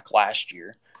cornerback last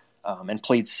year and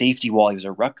played safety while he was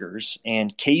at Rutgers,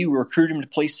 and KU recruited him to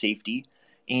play safety,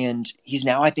 And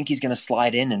I think he's going to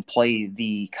slide in and play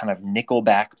the kind of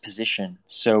nickelback position.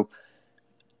 So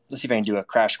let's see if I can do a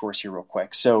crash course here real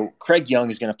quick. So Craig Young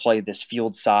is going to play this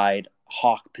field side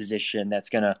hawk position that's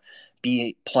going to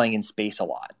be playing in space a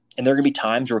lot. And there are going to be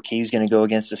times where KU's going to go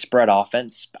against a spread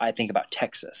offense. I think about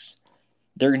Texas.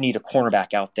 They're going to need a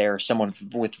cornerback out there, someone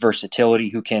with versatility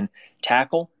who can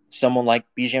tackle, someone like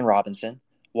Bijan Robinson,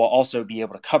 will also be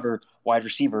able to cover wide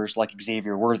receivers like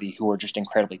Xavier Worthy, who are just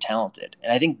incredibly talented.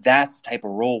 And I think that's the type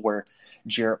of role where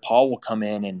Jarrett Paul will come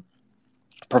in and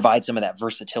provide some of that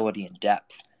versatility and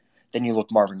depth. Then you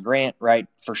look Marvin Grant, right?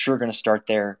 For sure going to start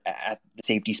there at the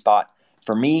safety spot.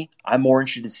 For me, I'm more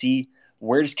interested to see,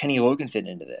 where does Kenny Logan fit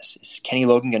into this? Is Kenny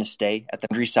Logan going to stay at the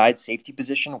boundary side safety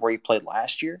position where he played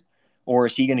last year? Or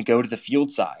is he going to go to the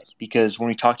field side? Because when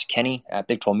we talked to Kenny at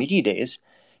Big 12 Media Days,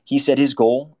 he said his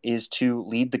goal is to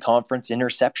lead the conference in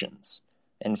interceptions.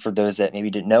 And for those that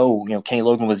maybe didn't know, Kenny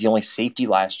Logan was the only safety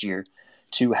last year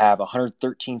to have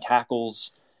 113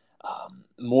 tackles,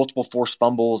 multiple forced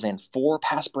fumbles, and 4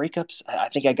 pass breakups. I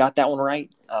think I got that one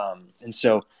right. And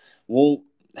so we'll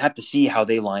have to see how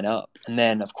they line up. And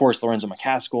then, of course, Lorenzo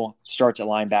McCaskill starts at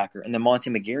linebacker. And then Monty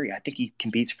McGarry, I think he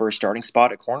competes for a starting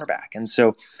spot at cornerback. And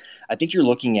so I think you're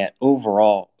looking at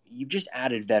overall, you've just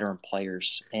added veteran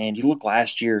players. And you look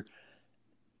last year,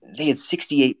 they had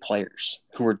 68 players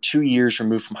who were 2 years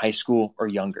removed from high school or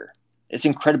younger. It's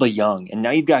incredibly young. And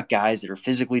now you've got guys that are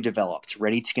physically developed,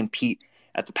 ready to compete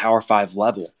at the Power 5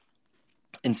 level.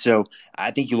 And so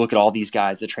I think you look at all these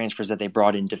guys, the transfers that they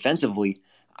brought in defensively,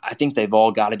 I think they've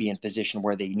all got to be in a position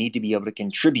where they need to be able to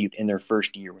contribute in their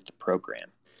first year with the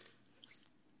program.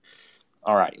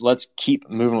 All right, let's keep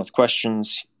moving with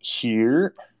questions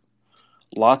here.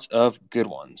 Lots of good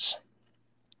ones.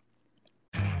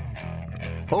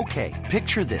 Okay,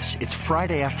 picture this. It's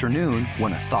Friday afternoon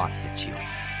when a thought hits you.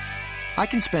 I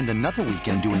can spend another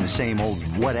weekend doing the same old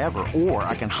whatever, or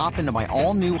I can hop into my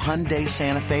all-new Hyundai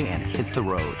Santa Fe and hit the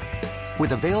road.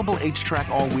 With available H-Track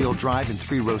all-wheel drive and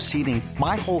 3-row seating,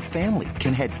 my whole family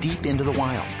can head deep into the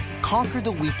wild. Conquer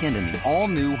the weekend in the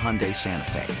all-new Hyundai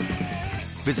Santa Fe.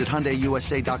 Visit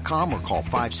HyundaiUSA.com or call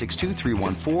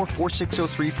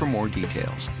 562-314-4603 for more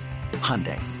details.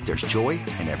 Hyundai, there's joy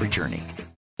in every journey.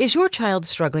 Is your child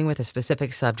struggling with a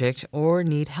specific subject or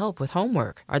need help with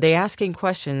homework? Are they asking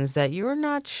questions that you're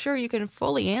not sure you can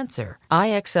fully answer?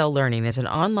 IXL Learning is an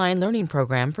online learning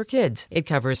program for kids. It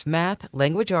covers math,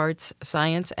 language arts,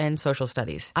 science, and social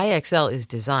studies. IXL is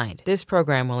designed. This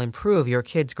program will improve your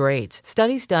kids' grades.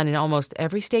 Studies done in almost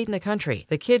every state in the country.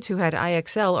 The kids who had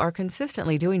IXL are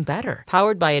consistently doing better.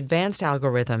 Powered by advanced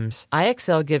algorithms,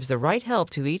 IXL gives the right help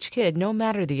to each kid no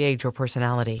matter the age or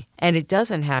personality. And it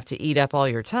doesn't have to eat up all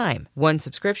your time. One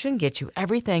subscription gets you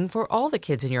everything for all the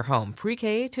kids in your home,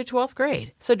 pre-K to 12th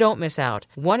grade. So don't miss out.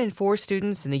 1 in 4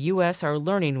 students in the U.S. are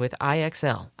learning with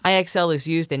IXL. IXL is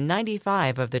used in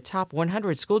 95 of the top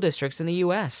 100 school districts in the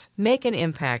U.S. Make an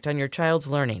impact on your child's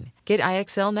learning. Get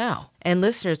IXL now. And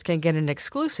listeners can get an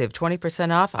exclusive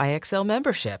 20% off IXL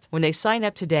membership when they sign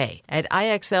up today at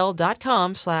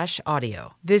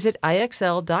IXL.com/audio. Visit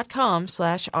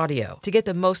IXL.com/audio to get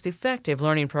the most effective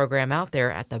learning program out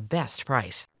there at the best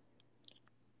price.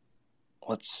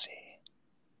 Let's see.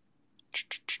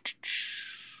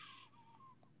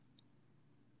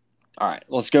 All right,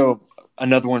 let's go.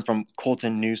 Another one from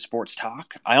Colton News Sports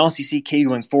Talk. I honestly see KU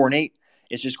going 4-8.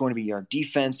 It's just going to be our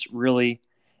defense really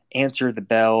answer the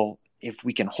bell. If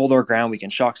we can hold our ground, we can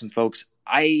shock some folks.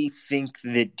 I think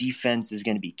that defense is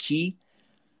going to be key.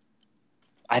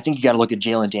 I think you got to look at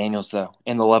Jalen Daniels, though,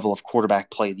 and the level of quarterback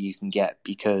play that you can get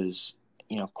because,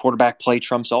 quarterback play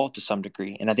trumps all to some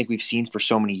degree. And I think we've seen for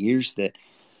so many years that,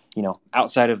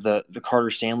 outside of the Carter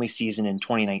Stanley season in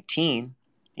 2019,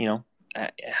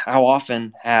 how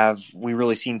often have we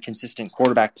really seen consistent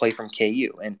quarterback play from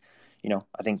KU? And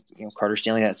I think Carter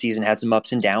Stanley that season had some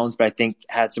ups and downs, but I think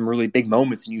had some really big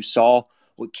moments, and you saw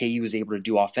what KU was able to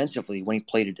do offensively when he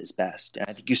played at his best. And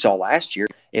I think you saw last year,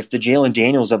 if the Jalen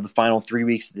Daniels of the final 3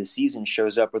 weeks of the season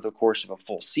shows up over the course of a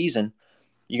full season,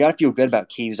 you got to feel good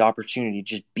about KU's opportunity to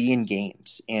just be in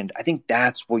games. And I think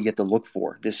that's what you have to look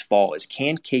for this fall is,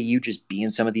 can KU just be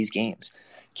in some of these games?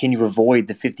 Can you avoid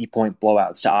the 50-point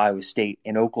blowouts to Iowa State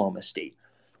and Oklahoma State?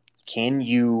 Can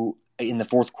you, in the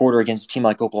fourth quarter against a team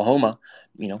like Oklahoma,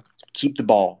 keep the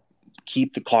ball,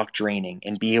 keep the clock draining,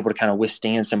 and be able to kind of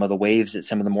withstand some of the waves that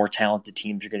some of the more talented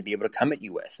teams are going to be able to come at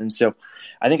you with? And so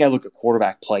I think I look at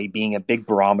quarterback play being a big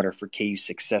barometer for KU's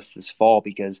success this fall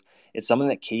because it's something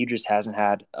that KU just hasn't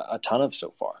had a ton of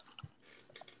so far.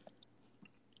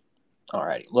 All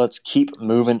right, let's keep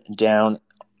moving down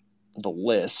the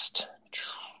list.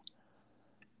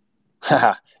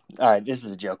 All right, this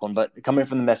is a joke one, but coming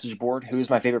from the message board, who's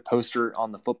my favorite poster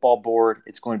on the football board?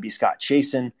 It's going to be Scott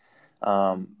Chasen.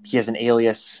 He has an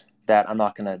alias that I'm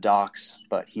not going to dox,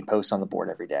 but he posts on the board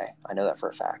every day. I know that for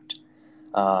a fact.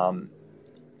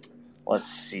 Let's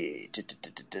see.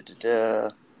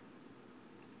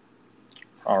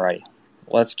 All right,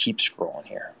 let's keep scrolling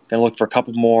here. Going to look for a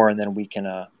couple more, and then we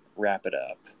can wrap it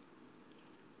up.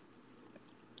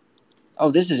 Oh,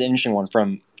 this is an interesting one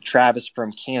from Travis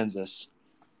from Kansas.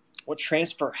 What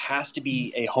transfer has to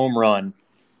be a home run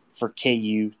for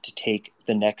KU to take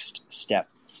the next step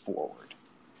forward?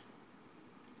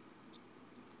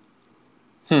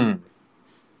 I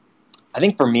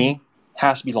think for me, it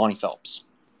has to be Lonnie Phelps.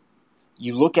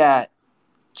 You look at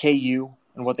KU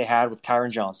and what they had with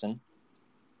Kyron Johnson.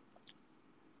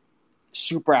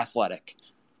 Super athletic,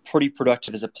 pretty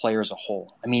productive as a player as a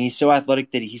whole. I mean, he's so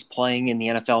athletic that he's playing in the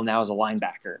NFL now as a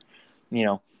linebacker.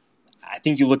 I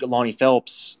think you look at Lonnie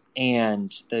Phelps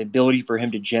and the ability for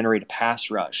him to generate a pass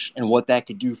rush and what that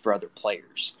could do for other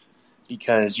players.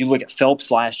 Because you look at Phelps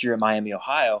last year at Miami,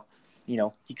 Ohio,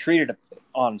 he created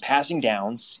on passing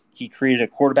downs, he created a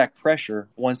quarterback pressure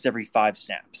once every 5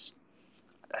 snaps.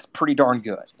 That's pretty darn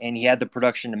good. And he had the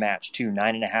production to match too,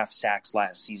 9.5 sacks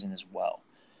last season as well.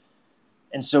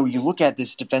 And so you look at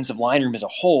this defensive line room as a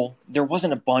whole, there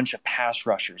wasn't a bunch of pass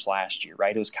rushers last year,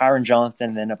 right? It was Kyron Johnson,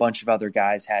 and then a bunch of other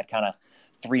guys had kind of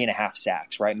 3.5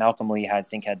 sacks, right? Malcolm Lee had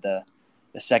the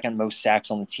second most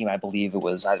sacks on the team. I believe it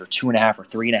was either 2.5 or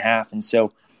 3.5. And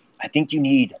so I think you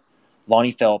need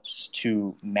Lonnie Phelps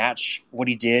to match what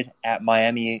he did at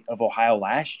Miami of Ohio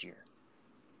last year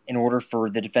in order for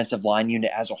the defensive line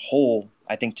unit as a whole,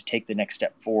 I think, to take the next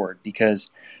step forward, because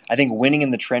I think winning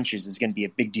in the trenches is going to be a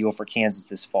big deal for Kansas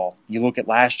this fall. You look at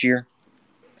last year,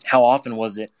 how often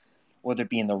was it, whether it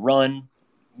be in the run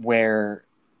where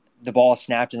the ball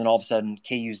snapped and then all of a sudden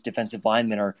KU's defensive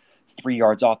linemen are 3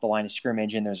 yards off the line of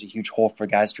scrimmage and there's a huge hole for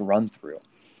guys to run through?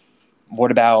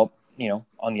 What about,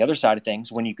 on the other side of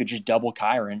things, when you could just double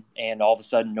Kyron and all of a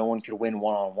sudden no one could win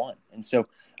one-on-one? And so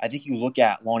I think you look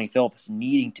at Lonnie Phelps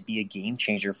needing to be a game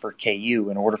changer for KU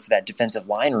in order for that defensive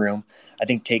line room, I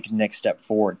think, take the next step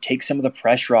forward. Take some of the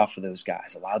pressure off of those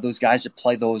guys. Allow those guys to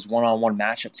play those one-on-one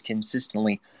matchups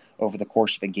consistently over the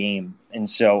course of a game. And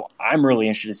so I'm really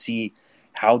interested to see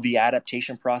how the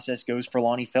adaptation process goes for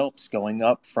Lonnie Phelps going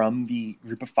up from the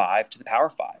group of 5 to the Power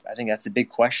 5. I think that's the big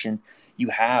question you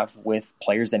have with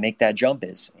players that make that jump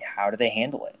is how do they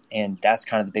handle it? And that's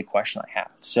kind of the big question I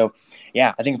have. So,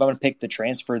 yeah, I think if I'm going to pick the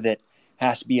transfer that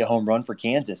has to be a home run for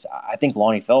Kansas, I think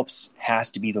Lonnie Phelps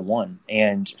has to be the one.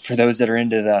 And for those that are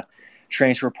into the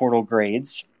transfer portal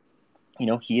grades,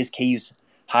 he is KU's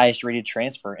highest rated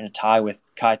transfer in a tie with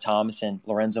Kai Thomas and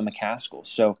Lorenzo McCaskill.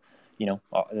 So,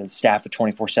 the staff of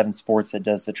 24/7 Sports that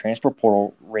does the transfer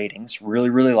portal ratings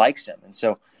really, really likes him. And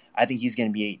so I think he's going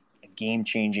to be a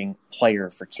game-changing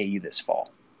player for KU this fall.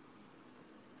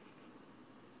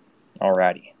 All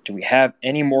righty. Do we have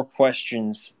any more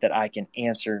questions that I can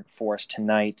answer for us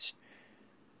tonight?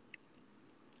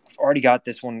 I've already got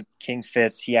this one. King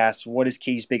Fitz, he asks, what is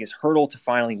KU's biggest hurdle to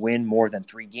finally win more than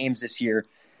 3 games this year?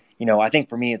 I think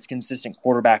for me it's consistent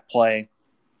quarterback play.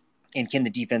 And can the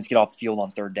defense get off the field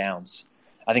on 3rd downs?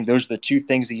 I think those are the 2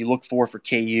 things that you look for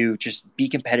KU. Just be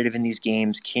competitive in these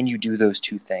games. Can you do those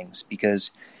 2 things?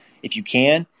 Because if you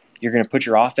can, you're going to put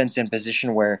your offense in a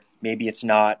position where maybe it's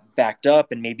not backed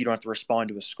up and maybe you don't have to respond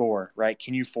to a score, right?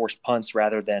 Can you force punts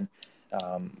rather than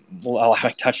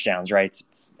allowing touchdowns, right?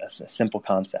 That's a simple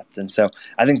concept. And so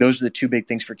I think those are the 2 big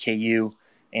things for KU.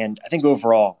 And I think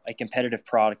overall, a competitive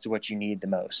product is what you need the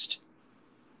most.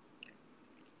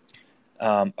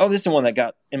 This is the one that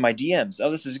got in my DMs. Oh,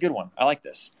 this is a good one. I like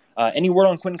this. Any word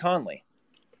on Quentin Conley?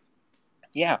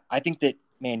 Yeah, I think that,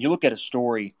 man, you look at a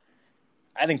story,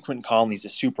 I think Quentin Conley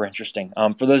is super interesting.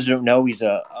 For those who don't know, he's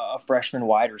a freshman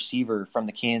wide receiver from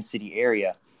the Kansas City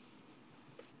area.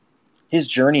 His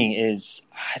journey is,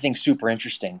 I think, super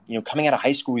interesting. Coming out of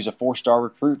high school, he's a 4-star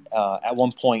recruit at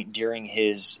one point during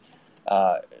his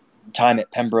time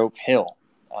at Pembroke Hill.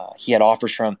 He had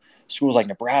offers from schools like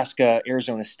Nebraska,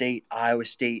 Arizona State, Iowa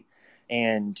State,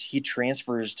 and he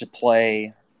transfers to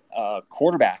play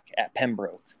quarterback at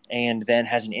Pembroke and then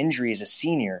has an injury as a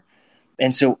senior.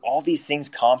 And so all these things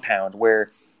compound where,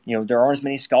 there aren't as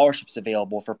many scholarships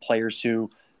available for players who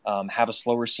have a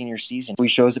slower senior season. He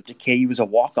shows up to KU as a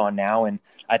walk-on now, and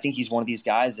I think he's one of these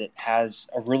guys that has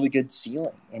a really good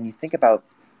ceiling. And you think about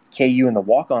KU and the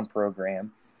walk-on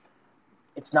program,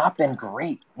 it's not been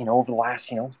great, over the last,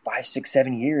 5, 6,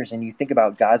 7 years. And you think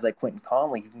about guys like Quentin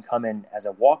Conley who can come in as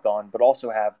a walk-on, but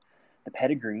also have the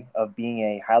pedigree of being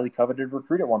a highly coveted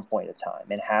recruit at one point in time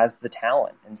and has the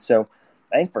talent. And so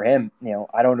I think for him,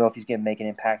 I don't know if he's going to make an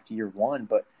impact year one,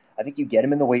 but I think you get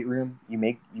him in the weight room,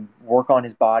 you work on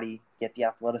his body, get the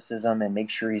athleticism, and make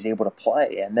sure he's able to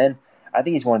play. And then I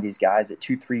think he's one of these guys that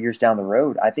 2-3 years down the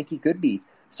road, I think he could be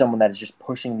someone that is just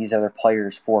pushing these other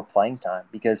players for playing time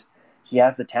because he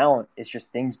has the talent. It's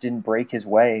just things didn't break his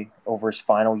way over his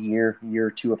final year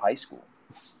or two of high school.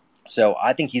 So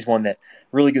I think he's one that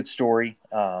really good story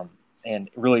and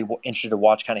really interested to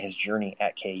watch kind of his journey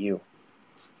at KU.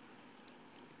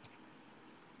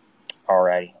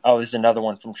 Alrighty. Oh, this is another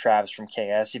one from Travis from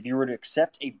KS. If you were to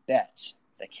accept a bet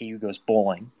that KU goes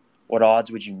bowling, what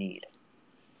odds would you need?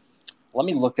 Let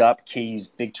me look up KU's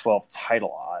Big 12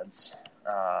 title odds.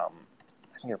 I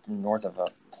think they're north of a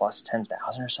plus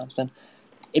 10,000 or something.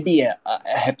 It'd be a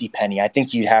hefty penny. I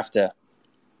think you'd have to.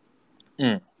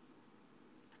 The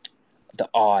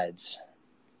odds.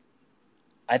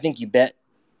 I think you bet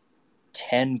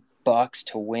 $10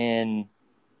 to win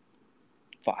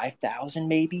 5,000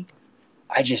 maybe.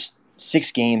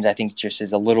 6 games I think just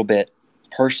is a little bit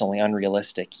personally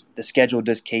unrealistic. The schedule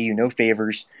does KU no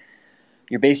favors.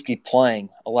 You're basically playing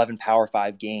 11 Power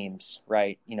 5 games,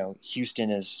 right?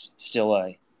 Houston is still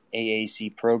a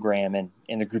AAC program and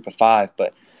in the group of 5,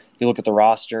 but you look at the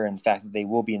roster and the fact that they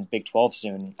will be in Big 12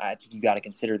 soon, I think you got to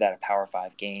consider that a Power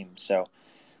 5 game. So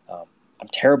I'm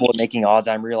terrible at making odds,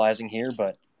 I'm realizing here,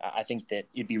 but I think that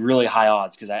it'd be really high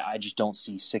odds because I just don't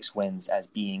see 6 wins as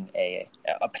being a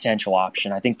potential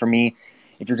option. I think for me,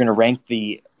 if you're going to rank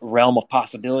the realm of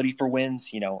possibility for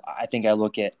wins, I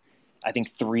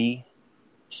think 3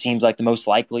 seems like the most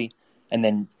likely, and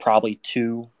then probably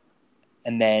 2,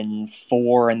 and then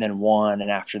 4, and then 1,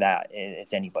 and after that,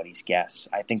 it's anybody's guess.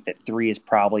 I think that 3 is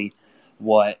probably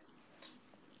what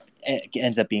it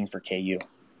ends up being for KU.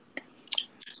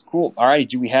 Cool. All right.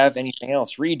 Do we have anything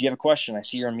else? Reed, do you have a question? I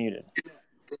see you're unmuted.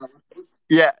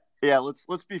 Yeah.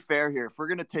 Let's be fair here. If we're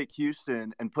going to take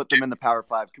Houston and put them in the Power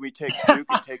 5, can we take Duke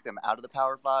and take them out of the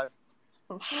Power 5?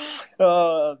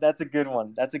 That's a good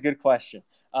one. That's a good question.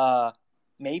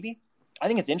 Maybe. I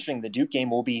think it's interesting. The Duke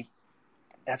game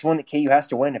that's one that KU has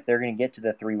to win if they're going to get to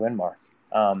the 3-win mark.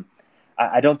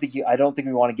 I don't think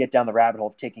we want to get down the rabbit hole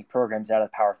of taking programs out of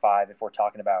the Power 5 if we're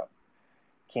talking about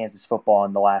Kansas football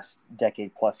in the last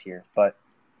decade plus here. But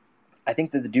I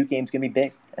think that the Duke game's going to be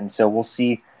big. And so we'll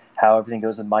see how everything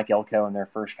goes with Mike Elko in their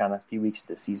first kind of few weeks of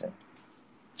the season.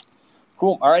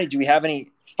 Cool. All right. Do we have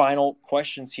any final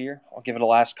questions here? I'll give it a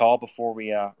last call before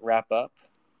we wrap up.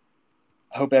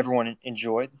 I hope everyone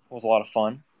enjoyed. It was a lot of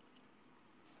fun.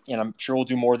 And I'm sure we'll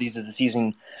do more of these as the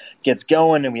season gets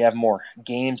going and we have more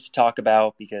games to talk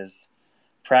about because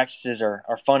practices are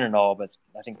fun and all, but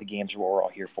I think the games are what we're all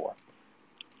here for.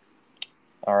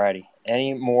 All righty.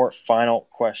 Any more final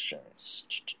questions?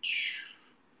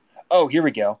 Oh, here we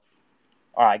go.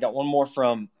 All right, I got one more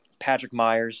from Patrick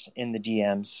Myers in the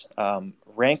DMs.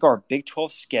 Rank our Big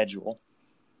 12 schedule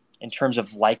in terms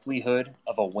of likelihood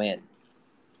of a win.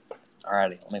 All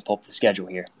righty, let me pull up the schedule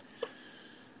here.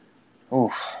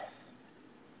 Oof.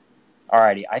 All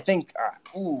righty, I think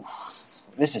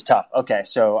this is tough. Okay,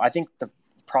 so I think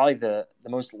probably the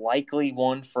most likely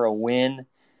one for a win,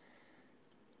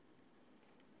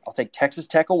 I'll take Texas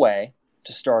Tech away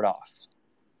to start off.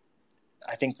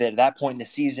 I think that at that point in the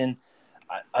season,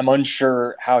 I'm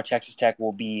unsure how Texas Tech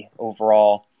will be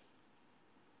overall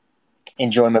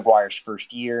in Joey McGuire's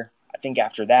first year. I think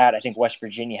after that, I think West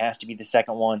Virginia has to be the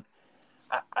second one.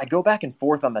 I go back and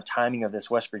forth on the timing of this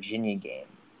West Virginia game.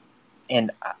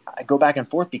 And I go back and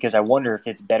forth because I wonder if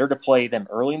it's better to play them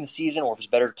early in the season or if it's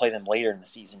better to play them later in the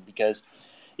season. Because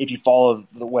if you follow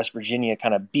the West Virginia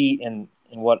kind of beat and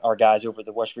what our guys over at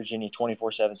the West Virginia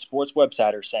 24/7 Sports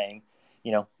website are saying,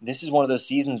 this is one of those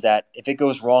seasons that if it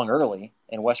goes wrong early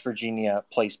and West Virginia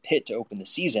plays Pitt to open the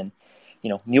season,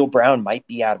 Neil Brown might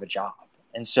be out of a job.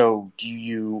 And so do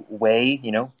you weigh,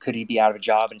 could he be out of a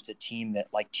job and it's a team that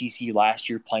like TCU last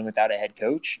year playing without a head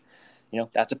coach?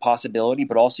 That's a possibility,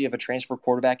 but also you have a transfer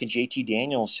quarterback in JT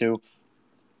Daniels who,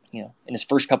 in his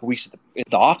first couple weeks at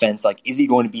the offense, like, is he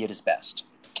going to be at his best?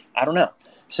 I don't know.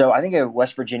 So I think a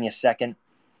West Virginia second.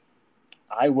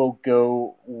 I will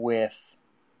go with,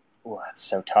 that's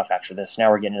so tough after this.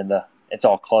 Now we're getting into it's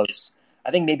all close.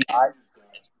 I think maybe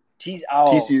TCU's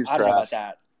I don't know about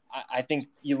that. I think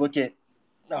you look at,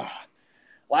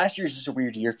 last year's just a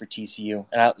weird year for TCU.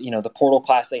 And, the portal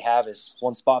class they have is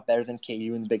one spot better than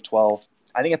KU in the Big 12.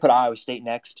 I think I put Iowa State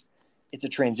next. It's a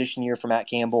transition year for Matt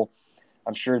Campbell.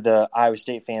 I'm sure the Iowa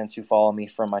State fans who follow me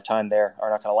from my time there are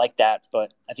not going to like that.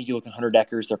 But I think you look at Hunter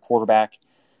Dekkers, their quarterback.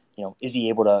 Is he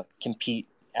able to compete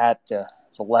at the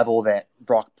the level that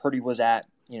Brock Purdy was at.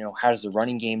 How does the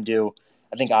running game do?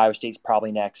 I think Iowa State's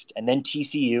probably next. And then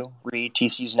TCU. Reed,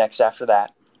 TCU's next after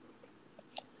that.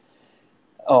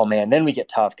 Oh, man, then we get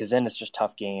tough because then it's just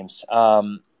tough games.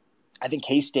 I think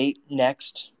K-State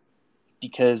next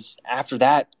because after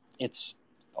that it's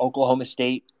Oklahoma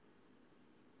State,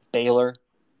 Baylor,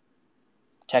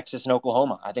 Texas, and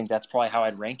Oklahoma. I think that's probably how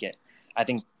I'd rank it. I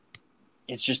think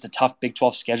it's just a tough Big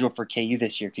 12 schedule for KU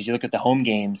this year because you look at the home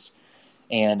games,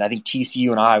 and I think TCU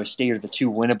and Iowa State are the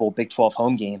two winnable Big 12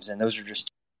 home games, and those are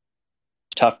just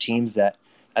tough teams that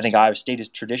I think Iowa State has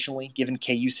traditionally given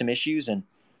KU some issues, and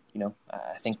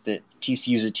I think that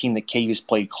TCU is a team that KU's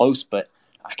played close, but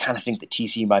I kind of think that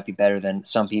TCU might be better than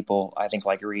some people, I think,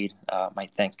 like Reed,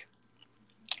 might think.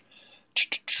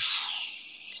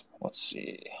 Let's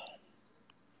see.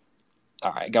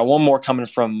 All right, got one more coming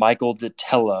from Michael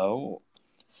Ditello.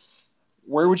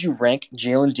 Where would you rank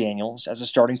Jalen Daniels as a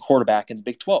starting quarterback in the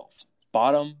Big 12?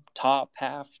 Bottom, top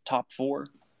half, top four?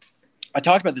 I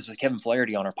talked about this with Kevin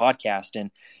Flaherty on our podcast,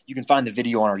 and you can find the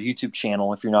video on our YouTube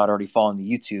channel if you're not already following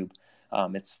the YouTube.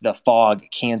 It's the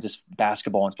FOG Kansas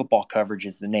basketball and football coverage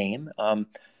is the name.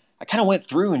 I kind of went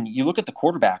through and you look at the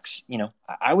quarterbacks.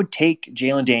 I would take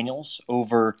Jalen Daniels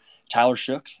over Tyler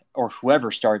Shook or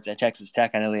whoever starts at Texas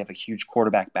Tech. I know they have a huge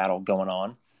quarterback battle going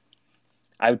on.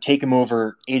 I would take him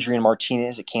over Adrian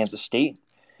Martinez at Kansas State.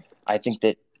 I think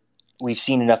that we've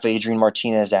seen enough of Adrian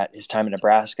Martinez at his time in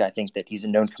Nebraska. I think that he's a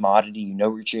known commodity. You know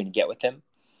what you're going to get with him.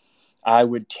 I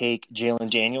would take Jalen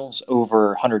Daniels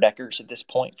over Hunter Dekkers at this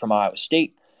point from Iowa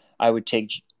State. I would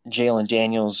take Jalen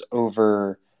Daniels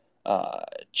over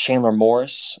Chandler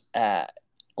Morris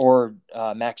or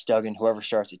Max Duggan, whoever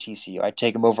starts at TCU. I'd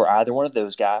take him over either one of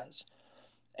those guys.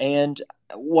 And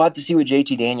we'll have to see with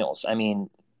JT Daniels. I mean,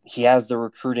 he has the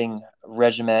recruiting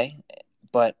resume,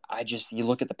 but you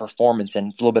look at the performance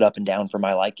and it's a little bit up and down for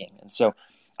my liking. And so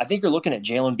I think you're looking at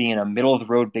Jalen being a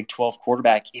middle-of-the-road Big 12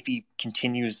 quarterback if he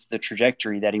continues the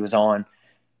trajectory that he was on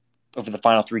over the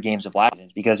final 3 games of last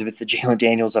season. Because if it's the Jalen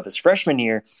Daniels of his freshman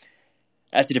year,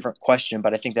 that's a different question.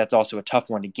 But I think that's also a tough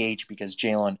one to gauge because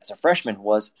Jalen, as a freshman,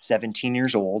 was 17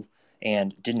 years old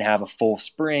and didn't have a full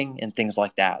spring and things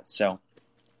like that. So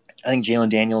I think Jalen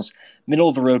Daniels,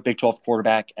 middle-of-the-road Big 12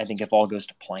 quarterback, I think if all goes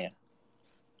to plan.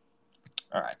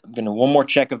 All right, I'm going to one more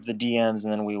check of the DMs,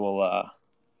 and then we will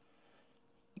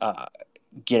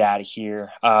get out of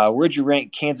here. Where'd you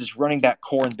rank Kansas running back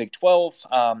core in the Big 12?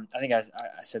 I think I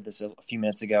said this a few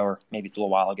minutes ago, or maybe it's a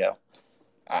little while ago.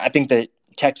 I think that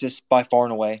Texas, by far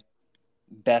and away,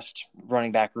 best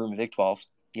running back room in the Big 12.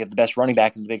 You have the best running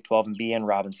back in the Big 12 in B.N.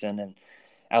 Robinson, and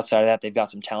outside of that, they've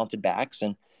got some talented backs.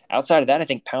 And outside of that, I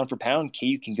think pound for pound,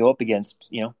 KU can go up against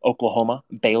Oklahoma.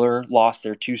 Baylor lost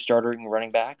their 2 starting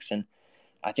running backs, and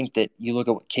I think that you look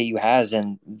at what KU has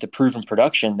and the proven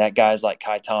production that guys like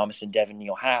Kai Thomas and Devin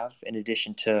Neal have, in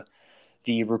addition to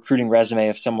the recruiting resume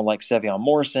of someone like Sevion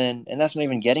Morrison. And that's not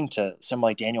even getting to someone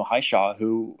like Daniel Highshaw,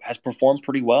 who has performed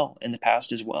pretty well in the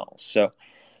past as well. So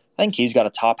I think KU's got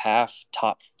a top half,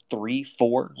 top 3,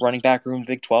 4 running back room in the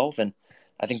Big 12. And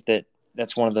I think that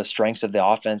that's one of the strengths of the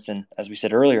offense. And as we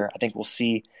said earlier, I think we'll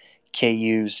see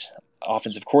KU's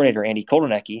offensive coordinator, Andy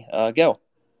Kotelnicki, go.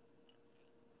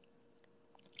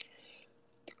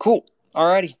 Cool. All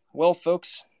righty. Well,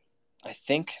 folks, I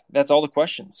think that's all the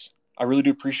questions. I really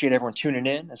do appreciate everyone tuning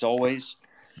in. As always,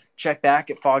 check back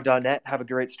at fog.net. Have a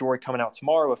great story coming out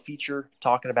tomorrow, a feature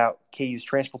talking about KU's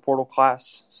transfer portal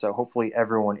class. So hopefully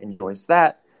everyone enjoys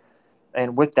that.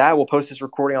 And with that, we'll post this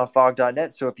recording on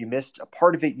fog.net. So if you missed a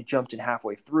part of it, you jumped in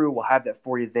halfway through, we'll have that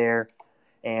for you there.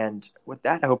 And with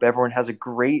that, I hope everyone has a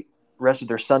great rest of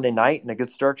their Sunday night and a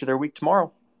good start to their week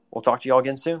tomorrow. We'll talk to you all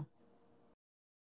again soon.